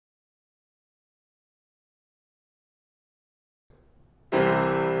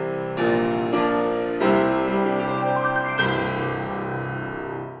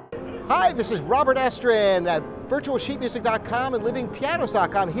Hi, this is Robert Estrin at virtualsheetmusic.com and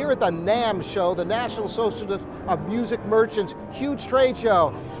livingpianos.com here at the NAMM show, the National Association of Music Merchants, huge trade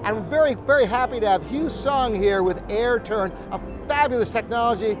show. And I'm very, very happy to have Hugh Sung here with AirTurn, a fabulous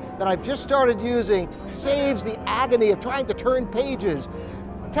technology that I've just started using, saves the agony of trying to turn pages.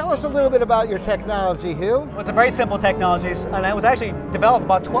 Tell us a little bit about your technology, Hugh. Well, it's a very simple technology, and it was actually developed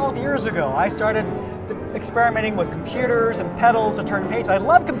about 12 years ago. I started experimenting with computers and pedals to turn pages. I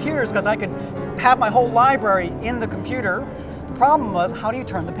love computers because I could have my whole library in the computer. The problem was, how do you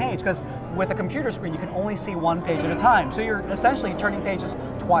turn the page? Because with a computer screen, you can only see one page at a time. So you're essentially turning pages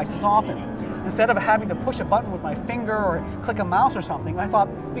twice as often. Instead of having to push a button with my finger or click a mouse or something, I thought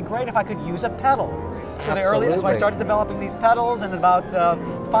it'd be great if I could use a pedal. So I started developing these pedals, and about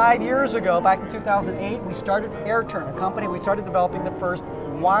 5 years ago, back in 2008, we started AirTurn, a company. We started developing the first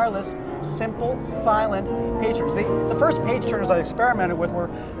wireless, simple, silent page turners. The first page turners I experimented with were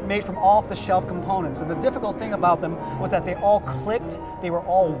made from off-the-shelf components, and the difficult thing about them was that they all clicked, they were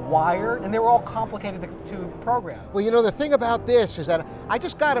all wired, and they were all complicated to program. Well, you know, the thing about this is that I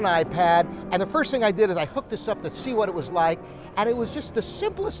just got an iPad, and the first thing I did is I hooked this up to see what it was like, and it was just the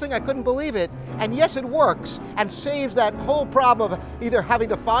simplest thing. I couldn't believe it. And yes, it works and saves that whole problem of either having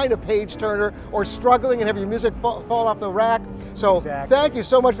to find a page turner or struggling and have your music fall off the rack. So exactly. Thank you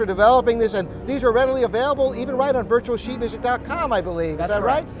so much for developing this, and these are readily available even right on virtualsheetmusic.com, I believe. That's Is that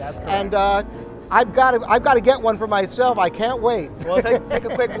correct. right? That's correct. And I've got to get one for myself. I can't wait. Well, take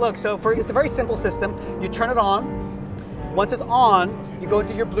a quick look. So it's a very simple system. You turn it on. Once it's on, you go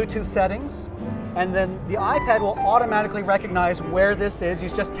to your Bluetooth settings, and then the iPad will automatically recognize where this is. You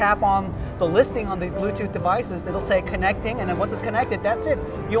just tap on the listing on the Bluetooth devices. It'll say connecting, and then once it's connected, that's it.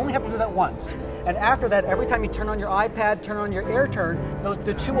 You only have to do that once. And after that, every time you turn on your iPad, turn on your AirTurn,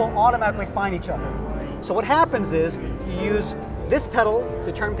 the two will automatically find each other. So what happens is you use this pedal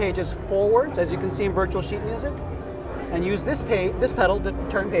to turn pages forwards, as you can see in Virtual Sheet Music, and use this pedal to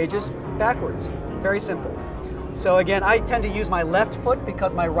turn pages backwards. Very simple. So again, I tend to use my left foot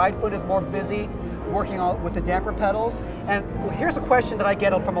because my right foot is more busy working with the damper pedals. And here's a question that I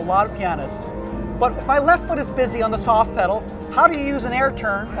get from a lot of pianists. But if my left foot is busy on the soft pedal, how do you use an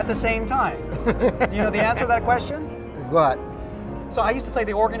AirTurn at the same time? Do you know the answer to that question? What? So I used to play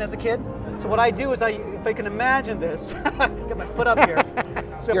the organ as a kid. So what I do is, if I can imagine this, get my foot up here.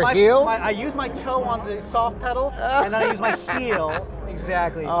 So Your heel? I use my toe on the soft pedal, and then I use my heel,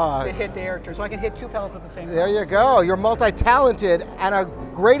 exactly, to hit the AirTurn. So I can hit two pedals at the same time. There you go. You're multi-talented and a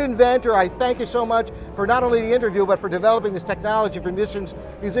great inventor. I thank you so much for not only the interview, but for developing this technology for musicians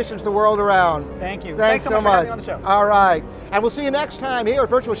the world around. Thank you. Thanks so much for having me on the show. All right. And we'll see you next time here at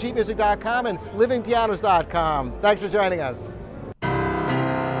virtualsheetmusic.com and livingpianos.com. Thanks for joining us.